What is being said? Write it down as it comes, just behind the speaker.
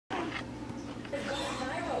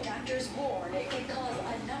doctors warn it can cause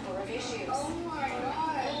a number of issues. Oh my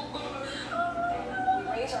God!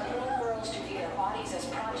 We raise our little girls to view their bodies as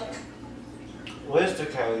projects. What is the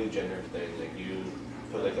Kylie Jenner thing? Like you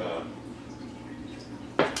put like a...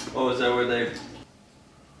 Oh, is that where they...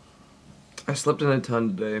 I slept in a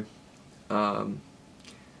ton today.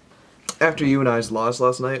 After you and I's loss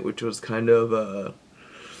last night, which was kind of,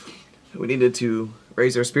 we needed to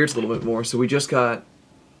raise our spirits a little bit more, so we just got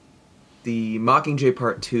the Mockingjay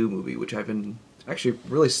Part 2 movie, which I've been actually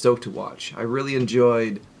really stoked to watch. I really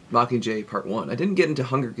enjoyed Mockingjay Part 1. I didn't get into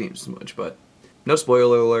Hunger Games so much, but no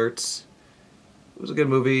spoiler alerts. It was a good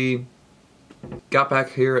movie. Got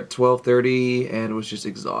back here at 12:30 and was just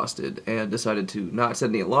exhausted and decided to not set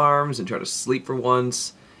any alarms and try to sleep for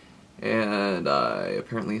once, and I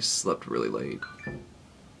apparently slept really late.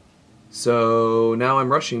 So now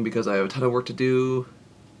I'm rushing because I have a ton of work to do.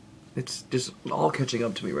 It's just all catching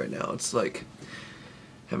up to me right now. It's like,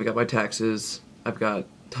 I haven't got my taxes, I've got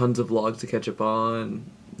tons of vlogs to catch up on,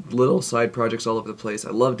 little side projects all over the place.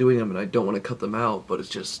 I love doing them and I don't want to cut them out, but it's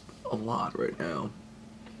just a lot right now.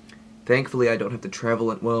 Thankfully, I don't have to travel,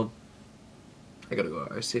 and well, I gotta go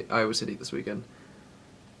Iowa City this weekend.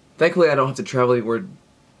 Thankfully, I don't have to travel anywhere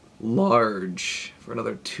large for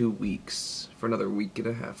another 2 weeks, for another week and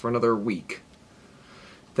a half, for another week.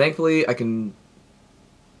 Thankfully, I can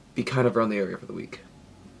be kind of around the area for the week,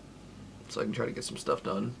 so I can try to get some stuff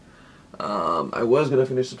done. I was gonna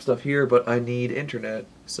finish some stuff here, but I need internet,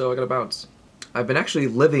 so I gotta bounce. I've been actually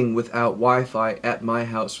living without Wi-Fi at my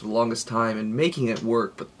house for the longest time and making it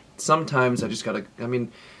work, but sometimes I just gotta, I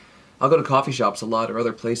mean, I'll go to coffee shops a lot or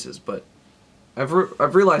other places, but I've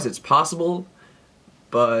realized it's possible,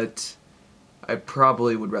 but I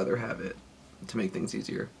probably would rather have it to make things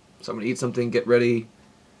easier. So I'm gonna eat something, get ready,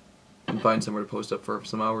 and find somewhere to post up for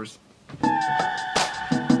some hours.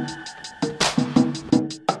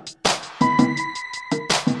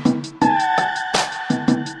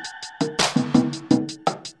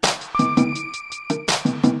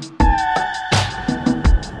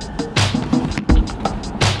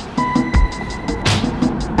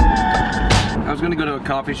 I was gonna go to a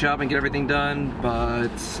coffee shop and get everything done, but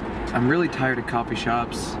I'm really tired of coffee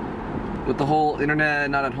shops. With the whole internet,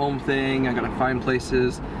 not at home thing, I gotta find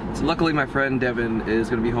places. So luckily my friend Devin is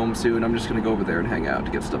gonna be home soon. I'm just gonna go over there and hang out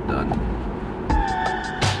to get stuff done.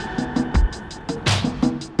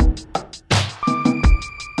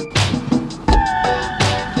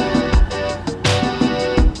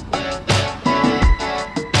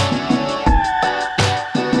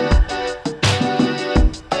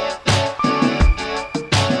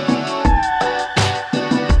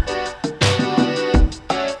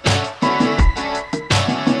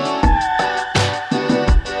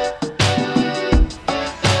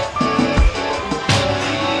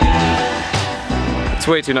 It's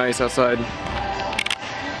way too nice outside.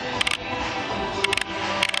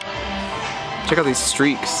 Check out these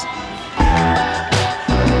streaks.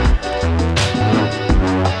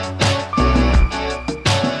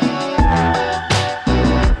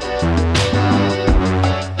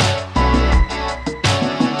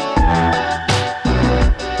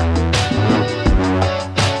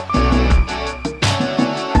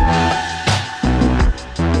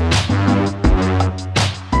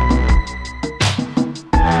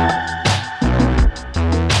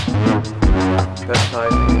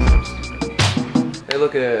 Hey,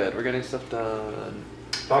 look at it. We're getting stuff done.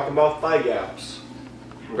 Talking about thigh gaps.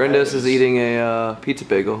 Brenda's is eating a pizza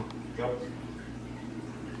bagel. Yep.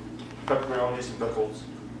 Pepperoni and pickles.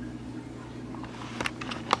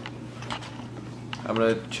 I'm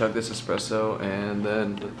gonna chug this espresso and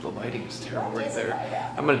then the lighting is terrible right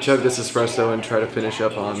there. I'm gonna chug this espresso and try to finish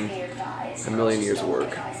up on a million years of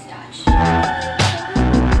work.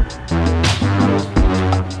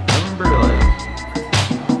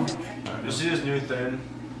 You see this new thing?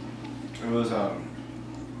 It was you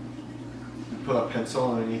put a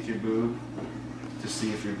pencil underneath your boob to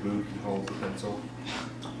see if your boob can hold the pencil.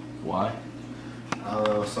 Why? I don't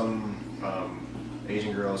know, some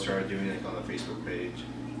Asian girls started doing it on the Facebook page,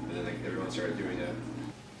 and then like everyone started doing it.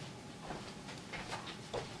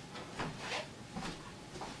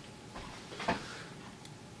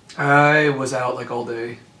 I was out like all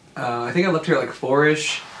day. I think I left here at like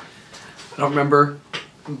 4-ish. I don't remember,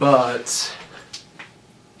 but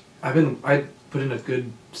I put in a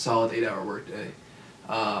good solid 8-hour work day.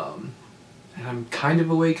 And I'm kind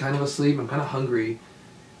of awake, kind of asleep, I'm kind of hungry.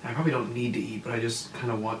 I probably don't need to eat, but I just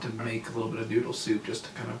kind of want to make a little bit of noodle soup just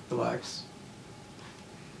to kind of relax.